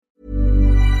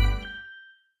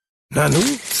Nanu,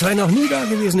 zwei noch nie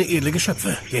dagewesene edle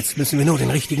Geschöpfe. Jetzt müssen wir nur den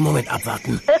richtigen Moment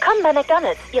abwarten. Willkommen bei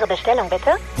McDonald's. Ihre Bestellung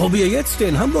bitte? Probier jetzt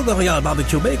den Hamburger Real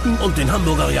Barbecue Bacon und den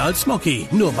Hamburger Real Smoky.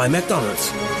 Nur bei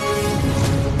McDonald's.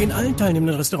 In allen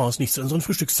teilnehmenden Restaurants nicht zu unseren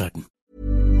Frühstückszeiten.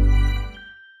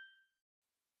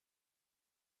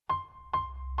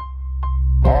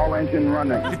 All engine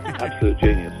running. Absolute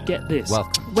genius. Get this.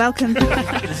 Welcome.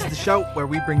 This is the show where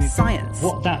we bring you Science.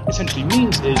 What that essentially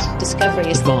means is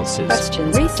Discovery. advances.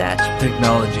 Questions. Research.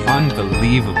 technology.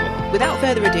 Unbelievable. Without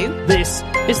further ado, This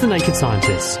is The Naked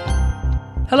Scientists.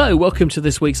 Hello, welcome to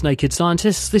this week's Naked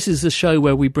Scientists. This is the show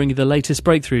where we bring you the latest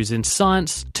breakthroughs in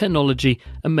science, technology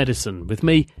and medicine with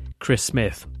me, Chris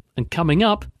Smith. And coming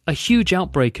up, a huge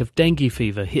outbreak of dengue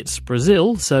fever hits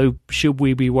Brazil, so should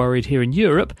we be worried here in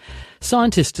Europe?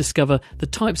 Scientists discover the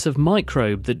types of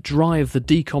microbe that drive the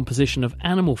decomposition of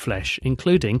animal flesh,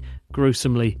 including,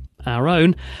 gruesomely, our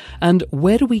own. And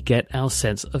where do we get our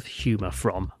sense of humour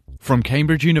from? From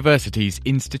Cambridge University's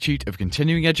Institute of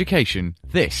Continuing Education,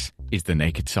 this is The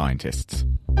Naked Scientists.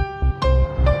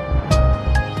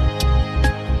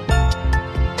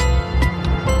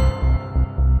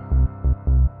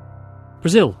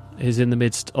 Brazil is in the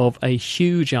midst of a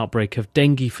huge outbreak of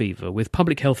dengue fever, with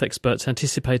public health experts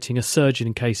anticipating a surge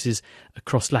in cases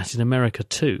across Latin America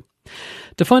too.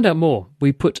 To find out more,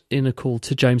 we put in a call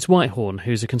to James Whitehorn,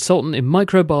 who's a consultant in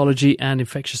microbiology and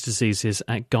infectious diseases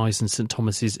at Guy's and St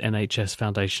Thomas's NHS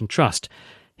Foundation Trust.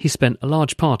 He spent a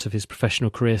large part of his professional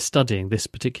career studying this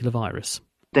particular virus.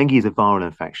 Dengue is a viral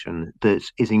infection that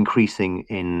is increasing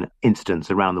in incidence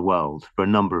around the world for a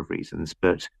number of reasons.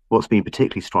 But what's been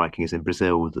particularly striking is in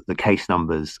Brazil that the case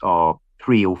numbers are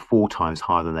 3 or 4 times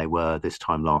higher than they were this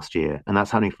time last year. And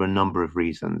that's happening for a number of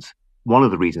reasons. One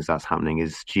of the reasons that's happening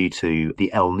is due to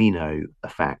the El Nino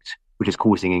effect, which is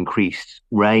causing increased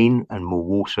rain and more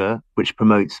water, which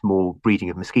promotes more breeding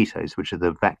of mosquitoes, which are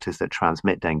the vectors that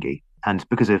transmit dengue. And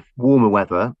because of warmer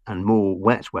weather and more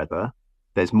wet weather,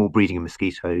 there's more breeding of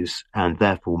mosquitoes and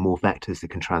therefore more vectors that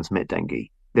can transmit dengue.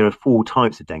 There are 4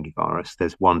 types of dengue virus.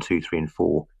 There's 1, 2, 3, and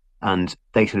 4. And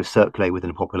they sort of circulate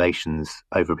within populations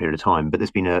over a period of time. But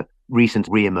there's been a recent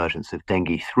re-emergence of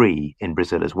dengue 3 in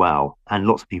Brazil as well. And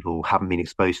lots of people haven't been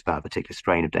exposed to that particular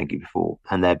strain of dengue before.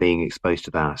 And they're being exposed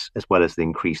to that, as well as the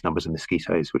increased numbers of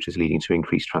mosquitoes, which is leading to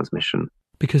increased transmission.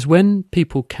 Because when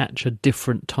people catch a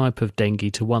different type of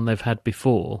dengue to one they've had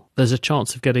before, there's a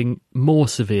chance of getting more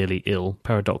severely ill,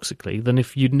 paradoxically, than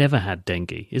if you'd never had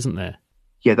dengue, isn't there?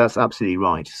 Yeah, that's absolutely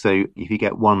right. So if you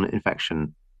get one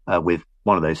infection with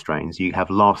one of those strains, you have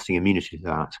lasting immunity to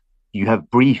that. You have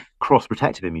brief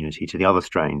cross-protective immunity to the other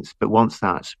strains, but once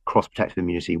that cross-protective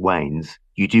immunity wanes,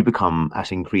 you do become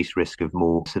at increased risk of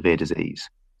more severe disease.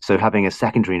 So having a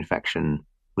secondary infection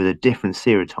with a different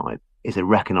serotype is a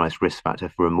recognised risk factor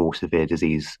for a more severe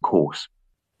disease course.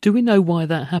 Do we know why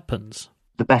that happens?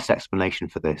 The best explanation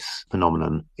for this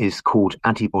phenomenon is called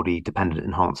antibody-dependent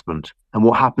enhancement. And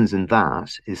what happens in that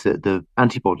is that the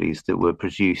antibodies that were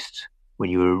produced when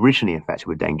you were originally infected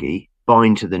with dengue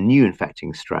bind to the new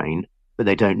infecting strain, but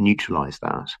they don't neutralise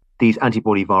that. These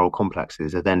antibody viral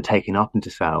complexes are then taken up into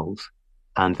cells,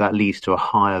 and that leads to a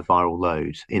higher viral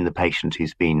load in the patient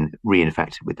who's been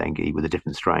reinfected with dengue with a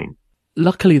different strain.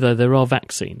 Luckily, though, there are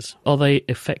vaccines. Are they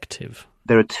effective?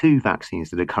 There are 2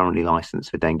 vaccines that are currently licensed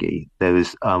for dengue. There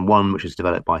was one which was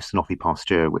developed by Sanofi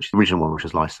Pasteur, which is the original one which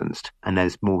was licensed. And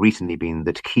there's more recently been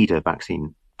the Takeda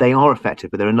vaccine. They are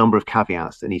effective, but there are a number of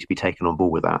caveats that need to be taken on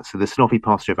board with that. So the Sanofi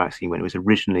Pasteur vaccine, when it was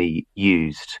originally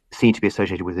used, seemed to be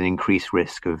associated with an increased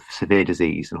risk of severe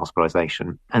disease and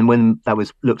hospitalisation. And when that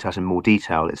was looked at in more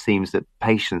detail, it seems that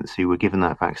patients who were given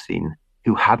that vaccine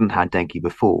who hadn't had dengue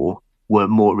before were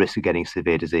more at risk of getting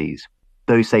severe disease.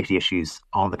 Those safety issues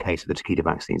aren't the case with the Takeda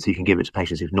vaccine, so you can give it to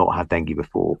patients who've not had dengue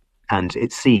before. And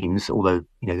it seems, although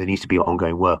there needs to be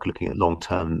ongoing work looking at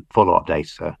long-term follow-up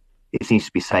data, it seems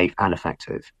to be safe and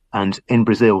effective. And in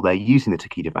Brazil, they're using the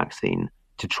Takeda vaccine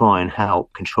to try and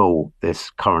help control this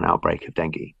current outbreak of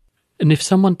dengue. And if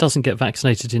someone doesn't get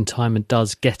vaccinated in time and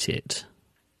does get it,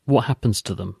 what happens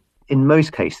to them? In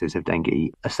most cases of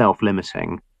dengue, a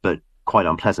self-limiting but quite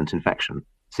unpleasant infection.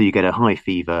 So you get a high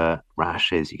fever,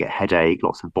 rashes, you get headache,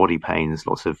 lots of body pains,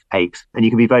 lots of aches, and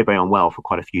you can be very, very unwell for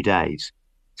quite a few days.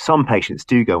 Some patients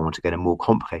do go on to get a more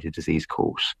complicated disease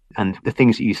course. And the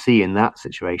things that you see in that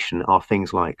situation are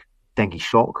things like dengue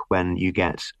shock, when you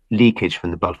get leakage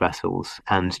from the blood vessels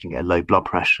and you get low blood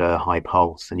pressure, high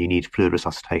pulse, and you need fluid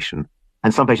resuscitation.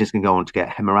 And some patients can go on to get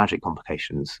hemorrhagic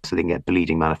complications, so they can get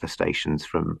bleeding manifestations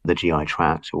from the GI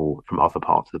tract or from other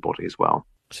parts of the body as well.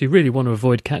 So you really want to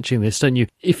avoid catching this, don't you?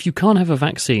 If you can't have a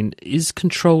vaccine, is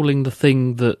controlling the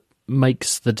thing that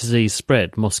makes the disease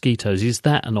spread, mosquitoes. Is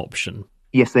that an option?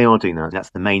 Yes, they are doing that.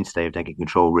 That's the mainstay of dengue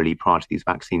control, really, prior to these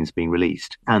vaccines being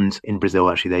released. And in Brazil,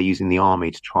 actually, they're using the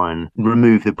army to try and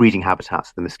remove the breeding habitats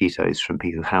of the mosquitoes from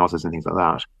people's houses and things like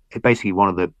that. Basically, one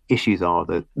of the issues are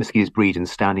that mosquitoes breed in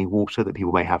standing water that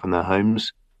people may have in their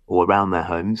homes or around their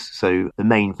homes. So the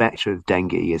main vector of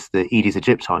dengue is the Aedes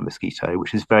aegypti mosquito,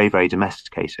 which is very, very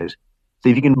domesticated. So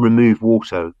if you can remove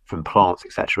water from plants,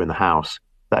 etc., in the house,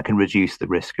 that can reduce the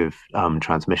risk of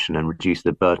transmission and reduce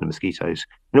the burden of mosquitoes.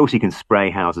 And also you can spray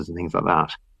houses and things like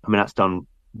that. I mean, that's done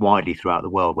widely throughout the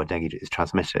world where dengue is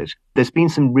transmitted. There's been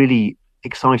some really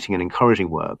exciting and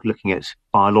encouraging work looking at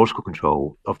biological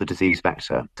control of the disease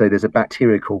vector. So there's a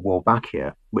bacteria called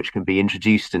Wolbachia, which can be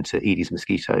introduced into Aedes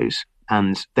mosquitoes.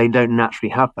 And they don't naturally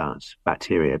have that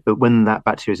bacteria. But when that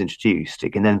bacteria is introduced,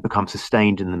 it can then become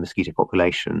sustained in the mosquito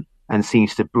population and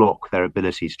seems to block their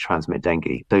ability to transmit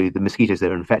dengue. So the mosquitoes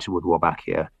that are infected with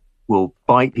Wolbachia will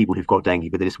bite people who've got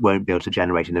dengue, but they just won't be able to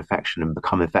generate an infection and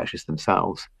become infectious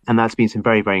themselves. And that's been some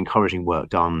very, very encouraging work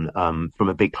done from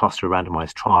a big cluster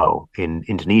randomized trial in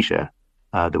Indonesia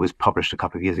that was published a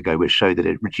couple of years ago, which showed that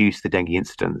it reduced the dengue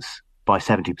incidence by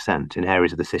 70% in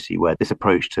areas of the city where this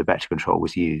approach to vector control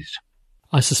was used.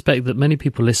 I suspect that many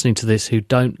people listening to this who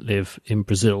don't live in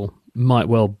Brazil might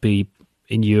well be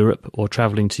in Europe or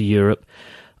travelling to Europe.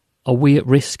 Are we at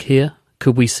risk here?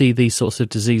 Could we see these sorts of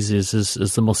diseases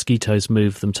as the mosquitoes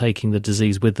move, them taking the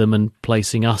disease with them and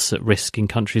placing us at risk in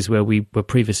countries where we were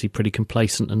previously pretty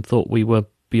complacent and thought we were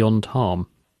beyond harm?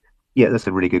 Yeah, that's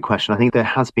a really good question. I think there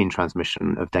has been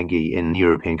transmission of dengue in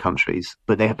European countries,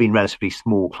 but they have been relatively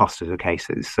small clusters of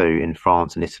cases. So in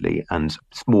France and Italy, and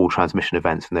small transmission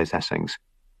events in those settings.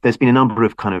 There's been a number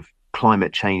of kind of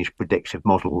climate change predictive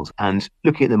models, and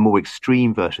looking at the more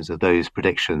extreme versions of those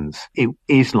predictions, it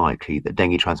is likely that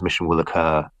dengue transmission will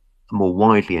occur more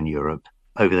widely in Europe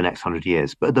over the next 100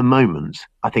 years. But at the moment,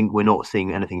 I think we're not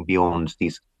seeing anything beyond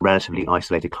these relatively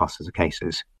isolated clusters of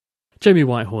cases. Jamie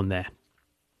Whitehorn there.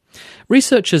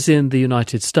 Researchers in the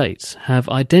United States have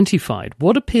identified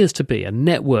what appears to be a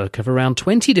network of around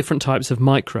 20 different types of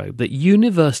microbe that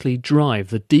universally drive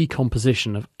the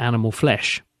decomposition of animal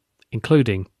flesh,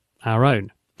 including our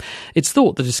own. It's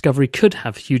thought the discovery could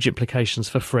have huge implications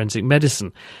for forensic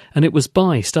medicine, and it was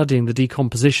by studying the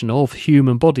decomposition of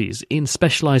human bodies in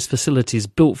specialised facilities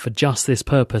built for just this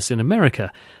purpose in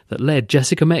America that led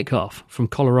Jessica Metcalf from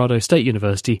Colorado State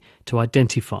University to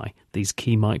identify these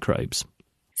key microbes.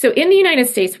 So in the United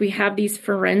States, we have these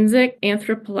forensic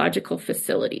anthropological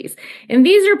facilities. And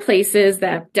these are places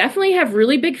that definitely have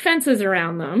really big fences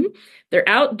around them. They're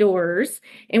outdoors,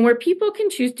 and where people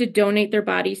can choose to donate their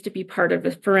bodies to be part of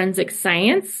a forensic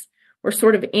science or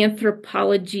sort of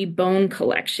anthropology bone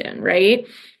collection, right?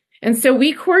 And so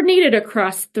we coordinated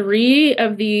across 3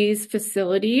 of these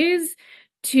facilities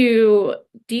to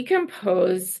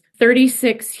decompose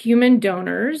 36 human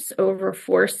donors over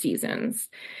 4 seasons.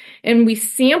 And we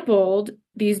sampled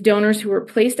these donors who were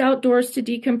placed outdoors to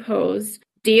decompose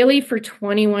daily for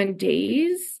 21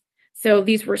 days. So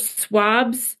these were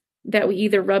swabs that we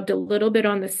either rubbed a little bit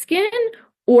on the skin,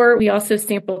 or we also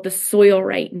sampled the soil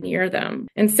right near them.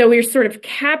 And so we were sort of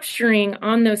capturing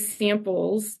on those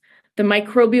samples the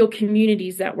microbial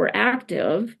communities that were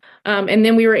active. And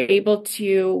then we were able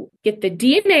to get the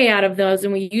DNA out of those,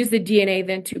 and we used the DNA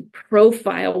then to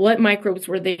profile what microbes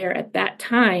were there at that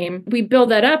time. We build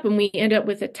that up, and we end up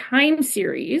with a time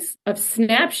series of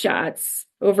snapshots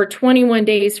over 21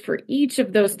 days for each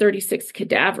of those 36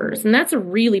 cadavers. And that's a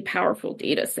really powerful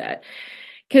data set,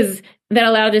 because that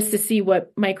allowed us to see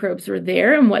what microbes were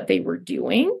there and what they were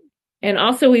doing. And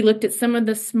also we looked at some of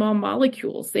the small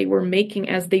molecules they were making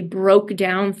as they broke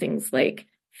down things like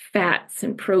fats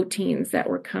and proteins that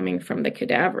were coming from the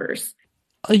cadavers.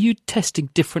 Are you testing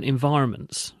different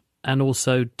environments and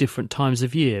also different times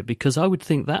of year? Because I would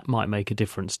think that might make a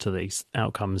difference to these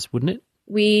outcomes, wouldn't it?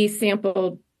 We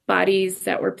sampled bodies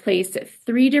that were placed at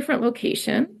 3 different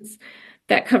locations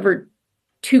that covered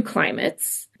 2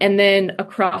 climates, and then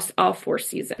across all 4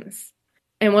 seasons.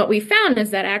 And what we found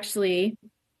is that actually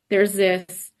there's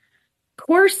this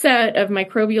core set of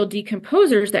microbial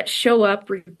decomposers that show up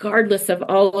regardless of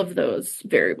all of those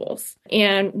variables.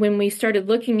 And when we started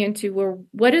looking into, well,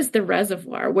 what is the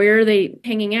reservoir? Where are they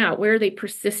hanging out? Where are they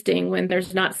persisting when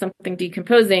there's not something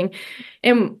decomposing?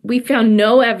 And we found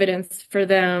no evidence for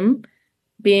them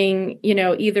being,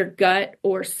 either gut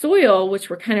or soil, which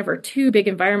were kind of our 2 big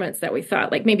environments that we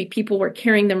thought, like maybe people were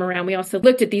carrying them around. We also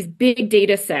looked at these big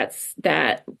data sets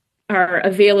that are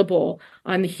available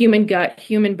on the human gut,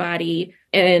 human body,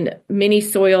 and many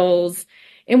soils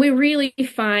And we really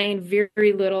find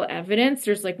very little evidence.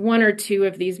 There's like one or two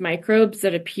of these microbes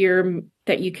that appear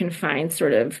that you can find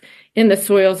sort of in the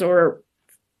soils or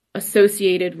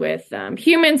associated with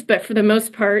humans. But for the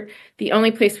most part, the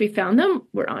only place we found them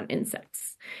were on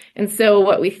insects. And so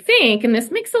what we think, and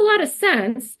this makes a lot of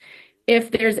sense,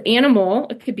 if there's animal,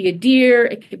 it could be a deer,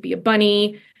 it could be a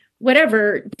bunny,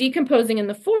 whatever, decomposing in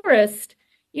the forest,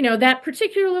 you know, that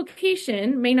particular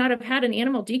location may not have had an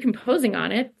animal decomposing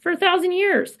on it for 1,000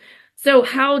 years. So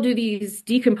how do these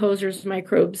decomposers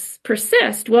microbes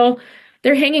persist? Well,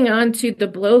 they're hanging on to the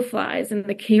blowflies and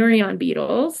the carrion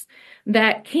beetles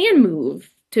that can move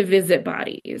to visit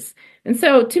bodies. And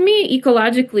so to me,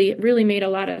 ecologically, it really made a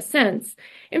lot of sense.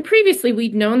 And previously,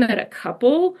 we'd known that a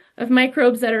couple of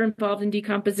microbes that are involved in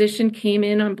decomposition came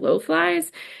in on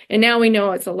blowflies. And now we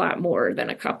know it's a lot more than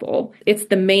a couple. It's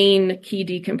the main key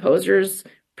decomposers.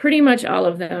 Pretty much all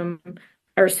of them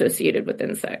are associated with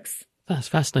insects. That's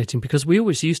fascinating, because we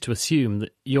always used to assume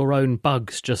that your own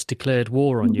bugs just declared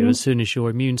war on you as soon as your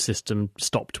immune system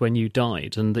stopped when you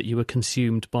died, and that you were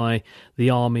consumed by the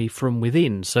army from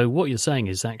within. So what you're saying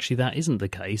is actually that isn't the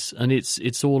case, and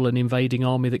it's all an invading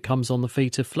army that comes on the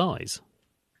feet of flies.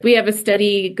 We have a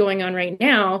study going on right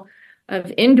now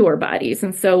of indoor bodies,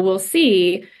 and so we'll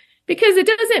see, because it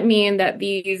doesn't mean that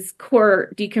these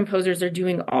core decomposers are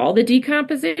doing all the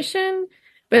decomposition,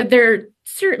 but they're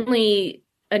certainly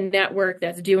a network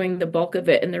that's doing the bulk of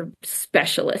it, and they're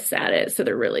specialists at it, so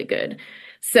they're really good.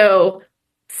 So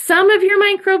some of your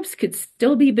microbes could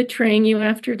still be betraying you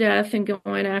after death and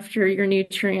going after your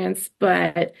nutrients,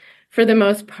 but for the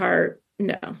most part,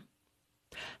 no.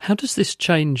 How does this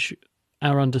change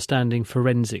our understanding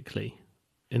forensically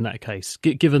in that case,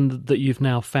 given that you've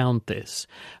now found this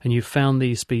and you've found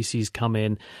these species come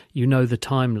in, you know the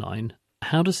timeline?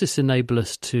 How does this enable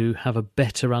us to have a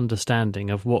better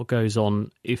understanding of what goes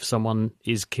on if someone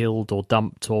is killed or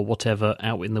dumped or whatever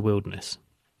out in the wilderness?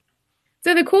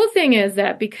 So the cool thing is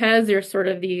that because there's sort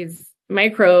of these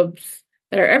microbes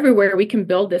that are everywhere, we can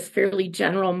build this fairly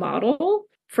general model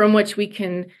from which we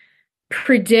can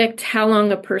predict how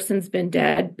long a person's been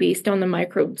dead based on the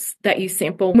microbes that you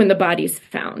sample when the body's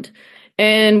found.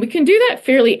 And we can do that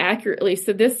fairly accurately.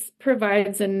 So this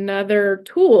provides another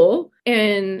tool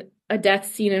in a death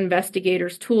scene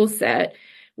investigator's tool set,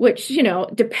 which, you know,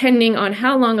 depending on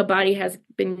how long a body has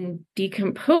been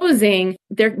decomposing,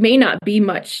 there may not be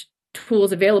much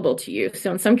tools available to you.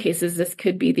 So in some cases, this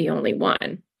could be the only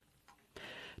one.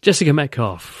 Jessica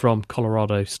Metcalf from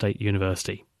Colorado State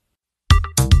University.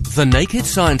 The Naked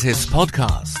Scientists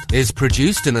podcast is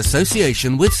produced in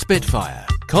association with Spitfire,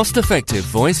 cost-effective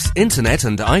voice, internet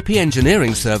and IP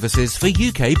engineering services for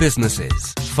UK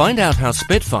businesses. Find out how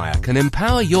Spitfire can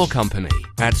empower your company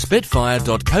at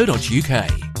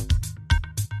spitfire.co.uk.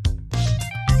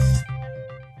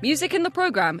 Music in the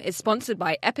programme is sponsored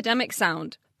by Epidemic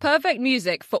Sound, perfect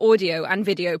music for audio and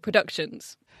video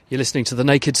productions. You're listening to The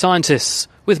Naked Scientists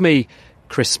with me,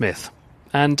 Chris Smith.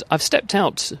 And I've stepped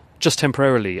out just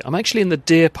temporarily. I'm actually in the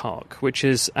deer park, which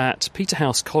is at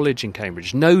Peterhouse College in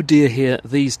Cambridge. No deer here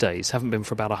these days, haven't been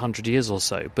for about 100 years or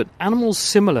so, but animals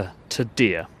similar to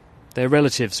deer, their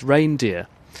relatives, reindeer,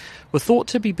 were thought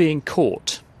to be being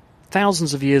caught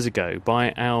thousands of years ago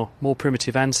by our more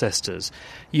primitive ancestors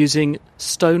using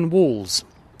stone walls.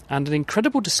 And an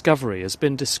incredible discovery has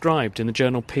been described in the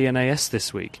journal PNAS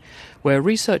this week, where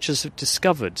researchers have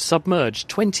discovered, submerged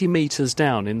 20 metres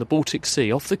down in the Baltic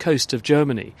Sea off the coast of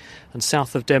Germany and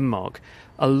south of Denmark,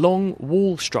 a long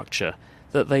wall structure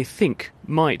that they think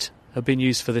might have been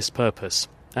used for this purpose.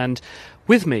 And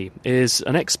with me is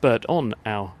an expert on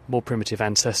our more primitive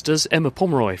ancestors, Emma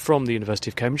Pomeroy from the University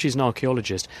of Cambridge. She's an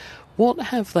archaeologist. What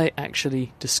have they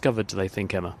actually discovered, do they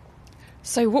think, Emma?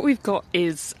 So what we've got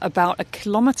is about 1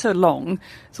 kilometre long,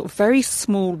 sort of very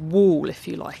small wall, if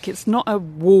you like. It's not a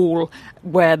wall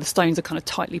where the stones are kind of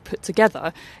tightly put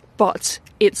together, but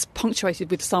it's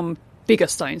punctuated with some bigger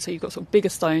stones. So you've got sort of bigger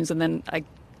stones and then a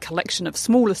collection of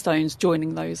smaller stones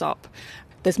joining those up.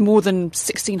 There's more than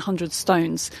 1,600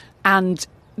 stones, and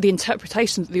the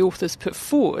interpretation that the authors put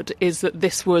forward is that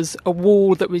this was a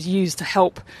wall that was used to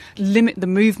help limit the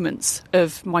movements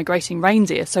of migrating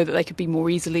reindeer so that they could be more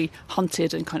easily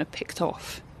hunted and kind of picked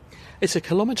off. It's 1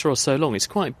 kilometre or so long. It's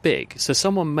quite big. So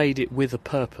someone made it with a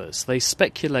purpose. They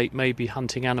speculate maybe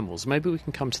hunting animals. Maybe we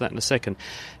can come to that in a second.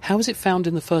 How was it found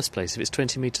in the first place if it's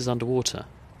 20 metres underwater?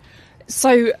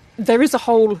 So there is a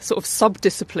whole sort of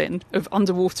sub-discipline of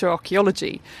underwater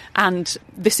archaeology, and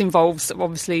this involves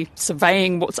obviously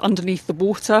surveying what's underneath the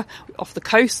water off the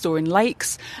coast or in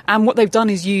lakes. And what they've done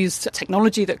is used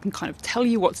technology that can kind of tell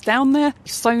you what's down there,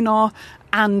 sonar,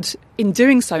 And in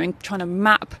doing so, in trying to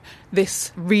map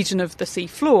this region of the sea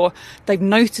floor, they've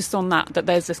noticed on that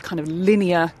there's this kind of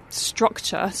linear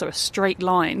structure, so a straight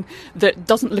line, that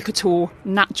doesn't look at all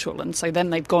natural. And so then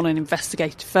they've gone and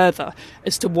investigated further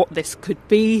as to what this could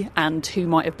be and who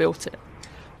might have built it.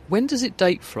 When does it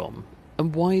date from,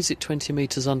 and why is it 20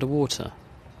 metres underwater?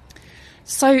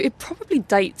 So it probably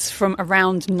dates from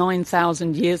around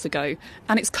 9,000 years ago,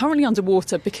 and it's currently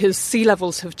underwater because sea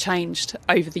levels have changed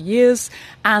over the years,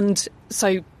 and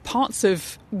so parts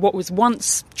of what was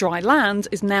once dry land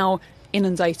is now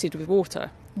inundated with water.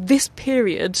 This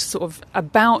period, sort of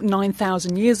about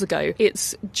 9,000 years ago,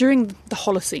 it's during the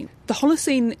Holocene. The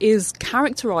Holocene is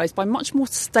characterised by much more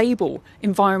stable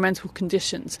environmental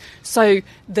conditions. So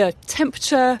the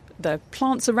temperature, the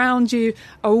plants around you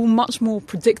are all much more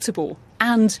predictable.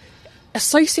 And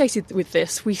associated with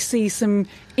this, we see some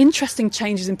interesting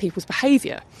changes in people's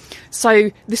behaviour. So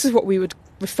this is what we would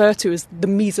refer to as the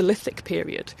Mesolithic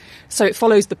period. So it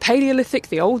follows the Paleolithic,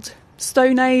 the Old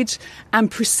Stone Age,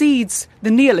 and precedes the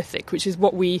Neolithic, which is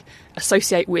what we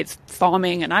associate with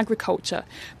farming and agriculture.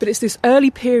 But it's this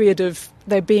early period of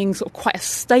there being sort of quite a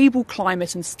stable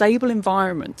climate and stable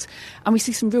environment. And we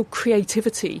see some real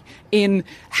creativity in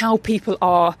how people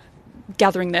are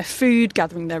gathering their food,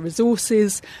 gathering their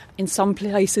resources. In some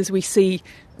places we see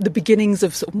the beginnings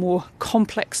of sort of more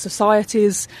complex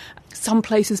societies. Some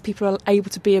places people are able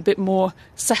to be a bit more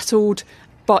settled.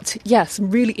 But yes, some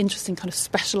really interesting kind of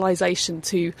specialisation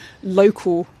to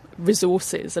local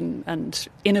resources and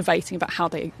innovating about how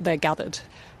they're gathered.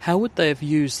 How would they have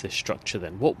used this structure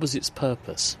then? What was its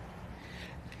purpose?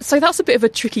 So that's a bit of a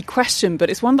tricky question, but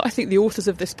it's one that I think the authors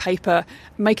of this paper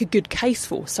make a good case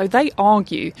for. So they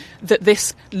argue that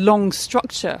this long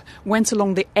structure went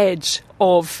along the edge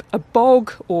of a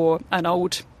bog or an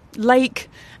old lake,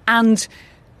 and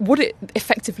what it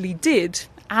effectively did,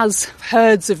 as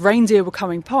herds of reindeer were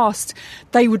coming past,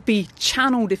 they would be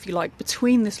channeled, if you like,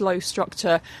 between this low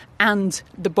structure and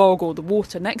the bog or the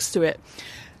water next to it.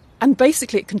 And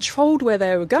basically it controlled where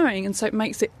they were going, and so it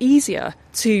makes it easier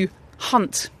to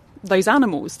hunt those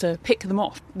animals, to pick them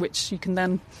off, which you can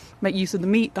then make use of the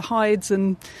meat, the hides,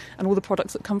 and all the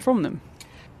products that come from them.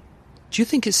 Do you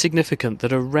think it's significant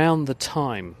that around the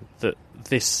time that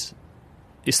this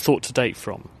is thought to date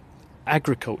from,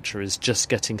 agriculture is just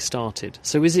getting started?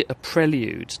 So is it a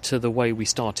prelude to the way we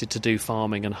started to do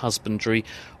farming and husbandry,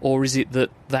 or is it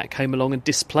that came along and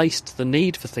displaced the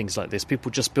need for things like this?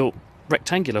 People just built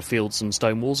rectangular fields and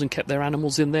stone walls and kept their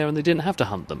animals in there and they didn't have to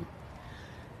hunt them.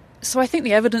 So I think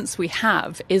the evidence we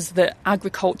have is that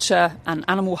agriculture and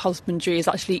animal husbandry is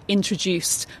actually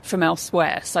introduced from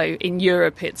elsewhere. So in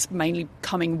Europe, it's mainly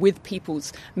coming with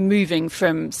peoples moving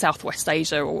from Southwest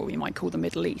Asia, or what we might call the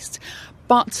Middle East.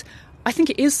 But I think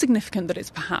it is significant that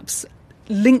it's perhaps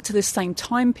linked to this same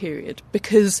time period,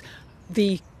 because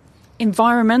the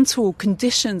environmental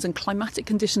conditions and climatic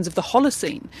conditions of the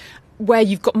Holocene, where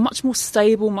you've got much more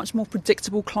stable, much more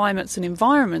predictable climates and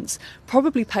environments,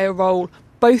 probably play a role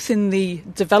both in the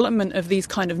development of these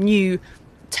kind of new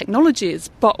technologies,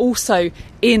 but also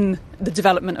in the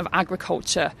development of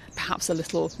agriculture, perhaps a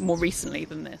little more recently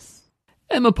than this.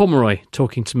 Emma Pomeroy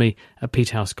talking to me at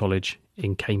Peterhouse College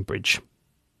in Cambridge.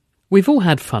 We've all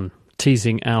had fun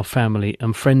teasing our family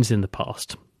and friends in the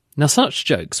past. Now, such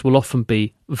jokes will often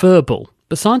be verbal,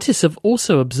 but scientists have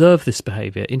also observed this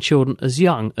behaviour in children as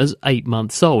young as 8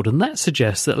 months old, and that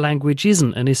suggests that language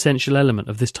isn't an essential element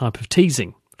of this type of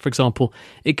teasing. For example,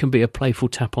 it can be a playful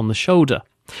tap on the shoulder.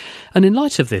 And in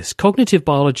light of this, cognitive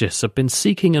biologists have been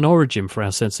seeking an origin for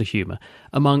our sense of humour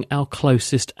among our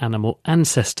closest animal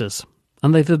ancestors.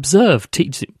 And they've observed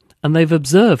teasing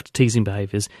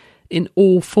behaviours in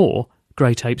all 4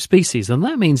 great ape species. And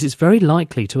that means it's very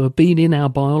likely to have been in our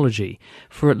biology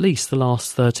for at least the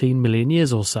last 13 million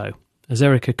years or so, as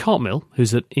Erica Cartmill,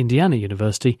 who's at Indiana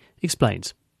University,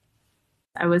 explains.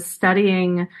 I was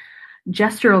studying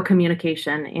gestural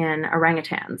communication in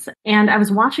orangutans. And I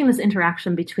was watching this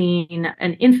interaction between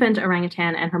an infant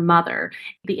orangutan and her mother.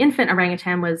 The infant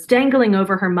orangutan was dangling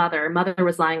over her mother. Mother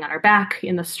was lying on her back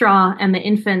in the straw, and the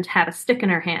infant had a stick in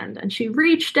her hand. And she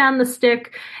reached down the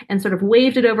stick and sort of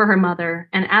waved it over her mother.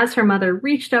 And as her mother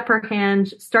reached up her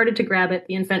hand, started to grab it,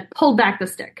 the infant pulled back the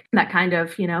stick. That kind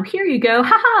of, here you go.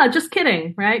 Ha ha, just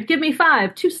kidding, right? Give me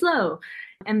 5, too slow.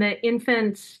 And the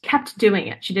infant kept doing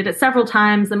it. She did it several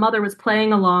times. The mother was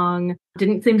playing along,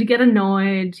 didn't seem to get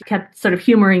annoyed, kept sort of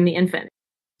humoring the infant.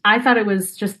 I thought it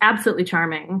was just absolutely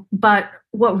charming. But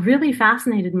what really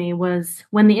fascinated me was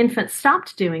when the infant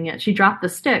stopped doing it, she dropped the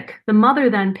stick. The mother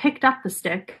then picked up the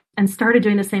stick and started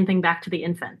doing the same thing back to the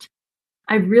infant.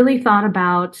 I really thought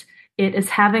about it is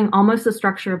having almost the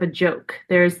structure of a joke.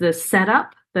 There's the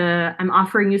setup, I'm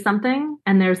offering you something,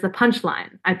 and there's the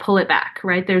punchline. I pull it back,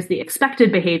 right? There's the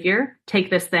expected behavior, take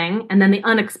this thing, and then the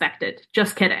unexpected,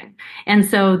 just kidding. And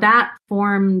so that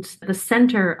formed the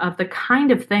center of the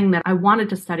kind of thing that I wanted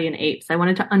to study in apes. I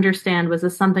wanted to understand, was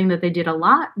this something that they did a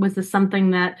lot? Was this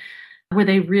something that where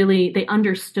they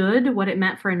understood what it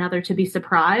meant for another to be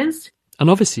surprised? And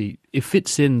obviously, it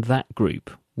fits in that group,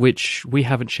 which we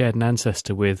haven't shared an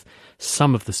ancestor with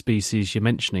some of the species you're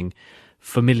mentioning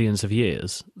for millions of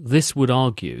years. This would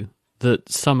argue that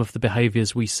some of the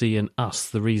behaviours we see in us,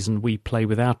 the reason we play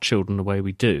with our children the way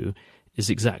we do, is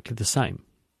exactly the same.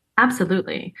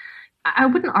 Absolutely. I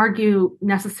wouldn't argue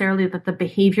necessarily that the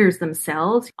behaviors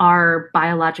themselves are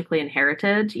biologically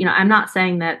inherited. I'm not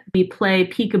saying that we play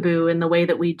peekaboo in the way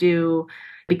that we do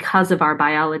because of our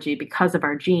biology, because of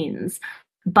our genes.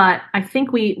 But I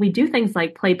think we do things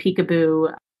like play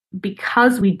peekaboo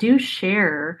because we do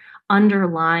share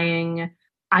underlying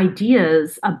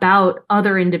ideas about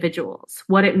other individuals,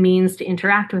 what it means to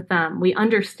interact with them. We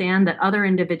understand that other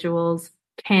individuals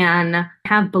can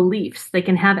have beliefs, they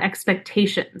can have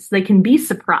expectations, they can be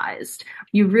surprised.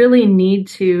 You really need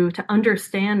to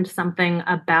understand something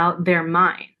about their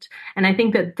mind. And I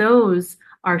think that those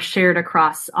are shared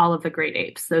across all of the great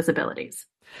apes, those abilities.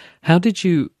 How did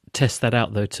you test that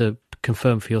out, though, to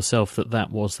confirm for yourself that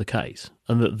that was the case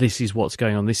and that this is what's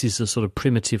going on? This is a sort of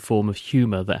primitive form of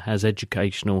humour that has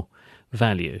educational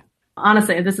value.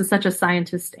 Honestly, this is such a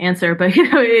scientist answer, but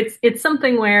it's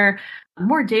something where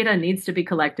more data needs to be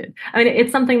collected. I mean,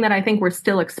 it's something that I think we're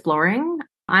still exploring.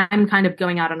 I'm kind of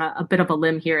going out on a bit of a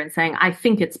limb here and saying I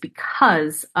think it's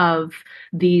because of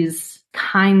these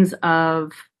kinds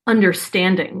of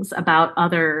understandings about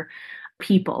other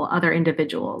people, other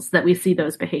individuals, that we see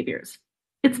those behaviors.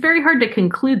 It's very hard to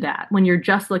conclude that when you're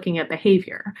just looking at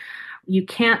behavior. You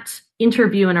can't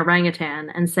interview an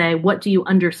orangutan and say, what do you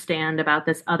understand about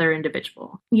this other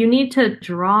individual? You need to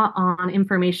draw on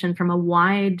information from a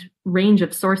wide range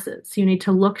of sources. You need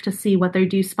to look to see what they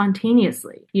do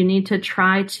spontaneously. You need to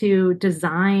try to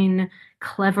design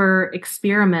clever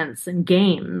experiments and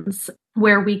games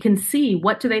where we can see,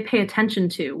 what do they pay attention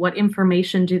to? What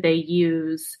information do they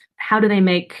use? How do they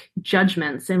make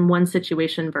judgments in one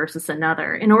situation versus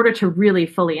another in order to really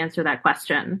fully answer that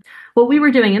question? What we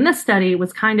were doing in this study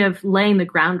was kind of laying the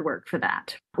groundwork for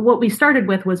that. What we started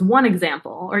with was one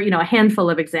example, or a handful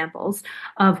of examples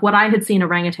of what I had seen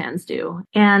orangutans do.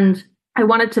 And I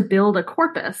wanted to build a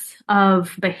corpus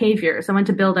of behaviors. I wanted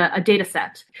to build a data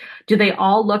set. Do they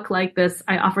all look like this?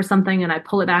 I offer something and I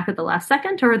pull it back at the last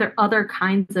second, or are there other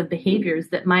kinds of behaviors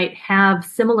that might have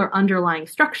similar underlying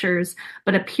structures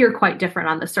but appear quite different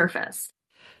on the surface?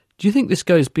 Do you think this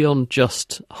goes beyond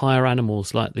just higher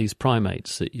animals like these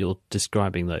primates that you're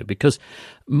describing, though? Because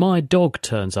my dog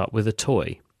turns up with a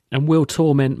toy and will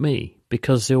torment me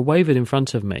because he'll wave it in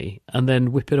front of me and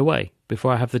then whip it away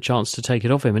before I have the chance to take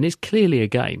it off him. And it's clearly a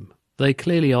game. They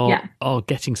clearly are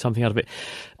getting something out of it.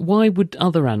 Why would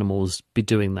other animals be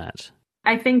doing that?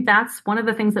 I think that's one of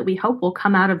the things that we hope will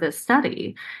come out of this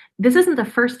study. This isn't the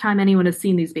first time anyone has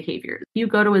seen these behaviors. You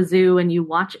go to a zoo and you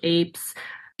watch apes,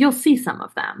 you'll see some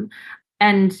of them.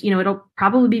 And, it'll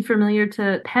probably be familiar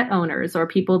to pet owners or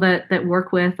people that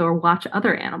work with or watch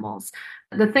other animals.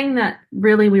 The thing that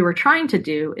really we were trying to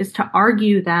do is to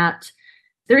argue that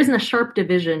there isn't a sharp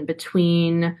division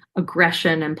between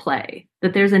aggression and play,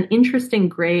 that there's an interesting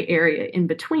gray area in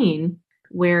between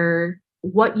where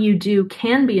what you do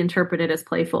can be interpreted as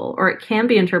playful or it can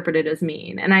be interpreted as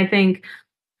mean. And I think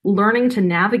learning to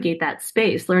navigate that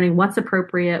space, learning what's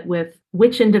appropriate with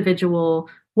which individual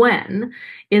when,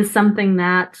 is something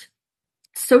that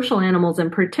social animals in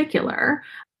particular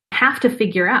have to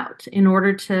figure out in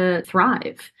order to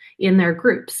thrive in their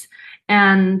groups.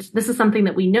 And this is something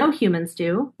that we know humans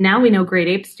do. Now we know great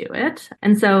apes do it.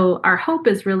 And so our hope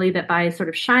is really that by sort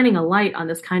of shining a light on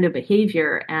this kind of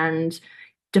behavior and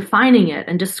defining it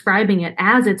and describing it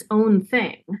as its own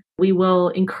thing, we will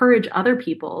encourage other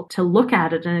people to look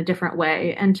at it in a different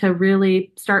way and to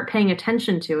really start paying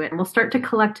attention to it. And we'll start to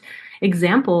collect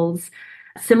examples,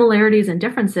 similarities and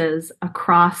differences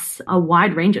across a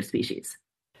wide range of species.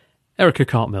 Erica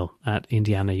Cartmill at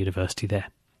Indiana University there.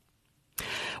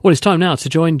 Well, it's time now to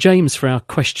join James for our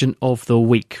question of the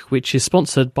week, which is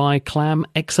sponsored by Clam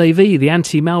XAV, the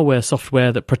anti-malware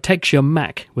software that protects your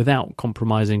Mac without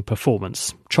compromising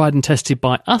performance. Tried and tested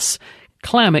by us,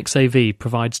 Clam XAV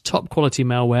provides top-quality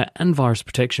malware and virus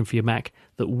protection for your Mac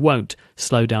that won't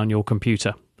slow down your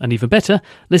computer. And even better,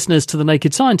 listeners to The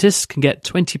Naked Scientists can get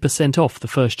 20% off the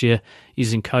first year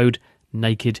using code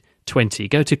NAKED20.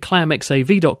 Go to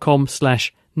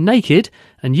clamxav.com/naked20 naked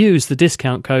and use the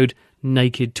discount code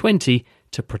NAKED20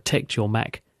 to protect your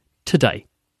Mac today.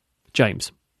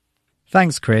 James.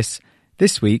 Thanks, Chris.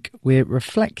 This week, we're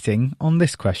reflecting on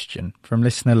this question from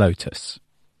listener Lotus.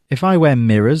 If I wear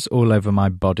mirrors all over my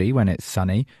body when it's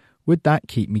sunny, would that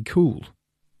keep me cool?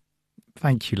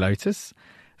 Thank you, Lotus.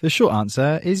 The short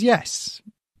answer is yes.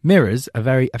 Mirrors are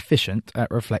very efficient at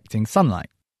reflecting sunlight.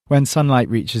 When sunlight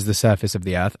reaches the surface of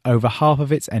the Earth, over half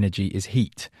of its energy is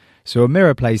heat. So a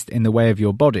mirror placed in the way of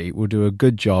your body will do a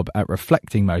good job at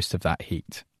reflecting most of that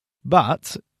heat.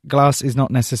 But glass is not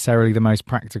necessarily the most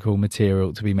practical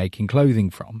material to be making clothing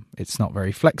from. It's not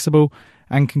very flexible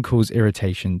and can cause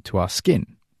irritation to our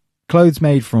skin. Clothes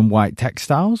made from white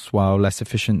textiles, while less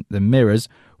efficient than mirrors,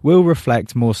 will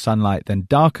reflect more sunlight than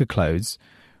darker clothes,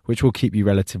 which will keep you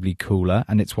relatively cooler,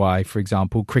 and it's why, for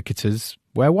example, cricketers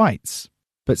wear whites.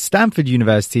 But Stanford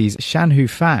University's Shanhu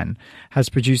Fan has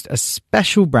produced a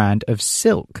special brand of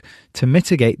silk to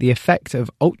mitigate the effect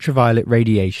of ultraviolet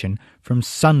radiation from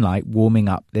sunlight warming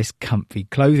up this comfy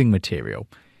clothing material.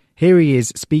 Here he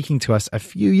is speaking to us a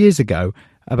few years ago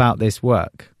about this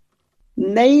work.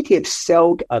 Native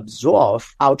silk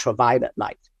absorbs ultraviolet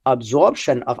light.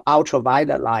 Absorption of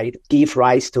ultraviolet light gives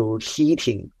rise to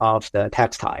heating of the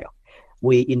textile.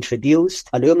 We introduced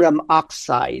aluminum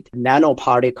oxide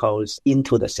nanoparticles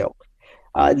into the silk.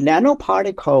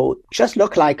 Nanoparticles just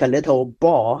look like a little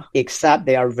ball, except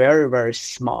they are very, very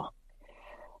small.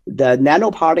 The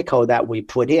nanoparticle that we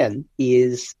put in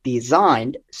is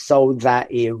designed so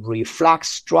that it reflects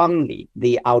strongly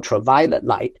the ultraviolet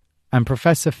light. And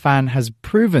Professor Fan has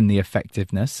proven the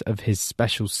effectiveness of his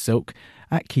special silk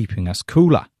at keeping us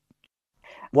cooler.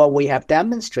 What we have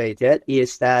demonstrated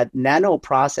is that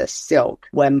nanoprocessed silk,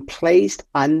 when placed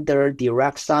under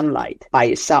direct sunlight by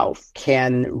itself,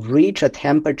 can reach a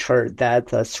temperature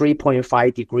that's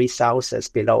 3.5 degrees Celsius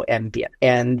below ambient.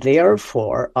 And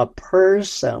therefore, a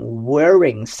person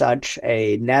wearing such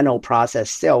a nanoprocessed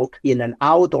silk in an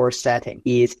outdoor setting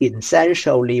is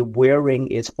essentially wearing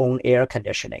its own air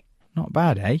conditioning. Not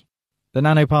bad, eh? The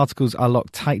nanoparticles are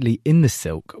locked tightly in the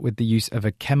silk with the use of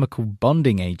a chemical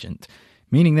bonding agent,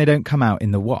 meaning they don't come out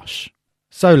in the wash.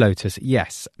 So, Lotus,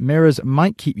 yes, mirrors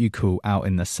might keep you cool out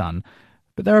in the sun,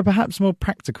 but there are perhaps more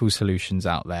practical solutions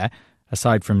out there,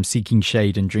 aside from seeking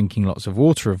shade and drinking lots of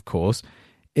water, of course,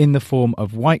 in the form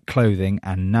of white clothing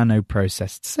and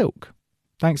nano-processed silk.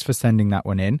 Thanks for sending that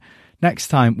one in. Next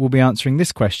time, we'll be answering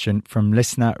this question from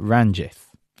listener Ranjith.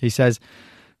 He says,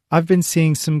 I've been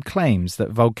seeing some claims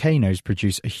that volcanoes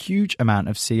produce a huge amount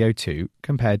of CO2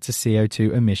 compared to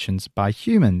CO2 emissions by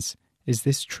humans. Is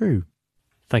this true?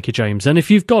 Thank you, James. And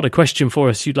if you've got a question for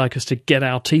us you'd like us to get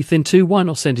our teeth into, why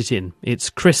not send it in? It's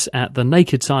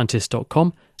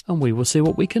chris@thenakedscientist.com and we will see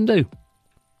what we can do.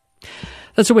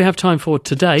 That's all we have time for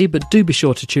today, but do be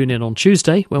sure to tune in on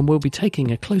Tuesday when we'll be taking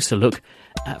a closer look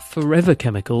at forever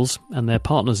chemicals and their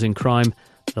partners in crime,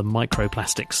 the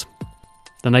microplastics.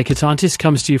 The Naked Scientist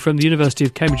comes to you from the University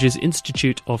of Cambridge's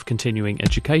Institute of Continuing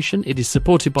Education. It is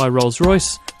supported by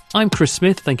Rolls-Royce. I'm Chris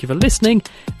Smith. Thank you for listening.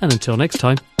 And until next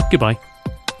time, goodbye.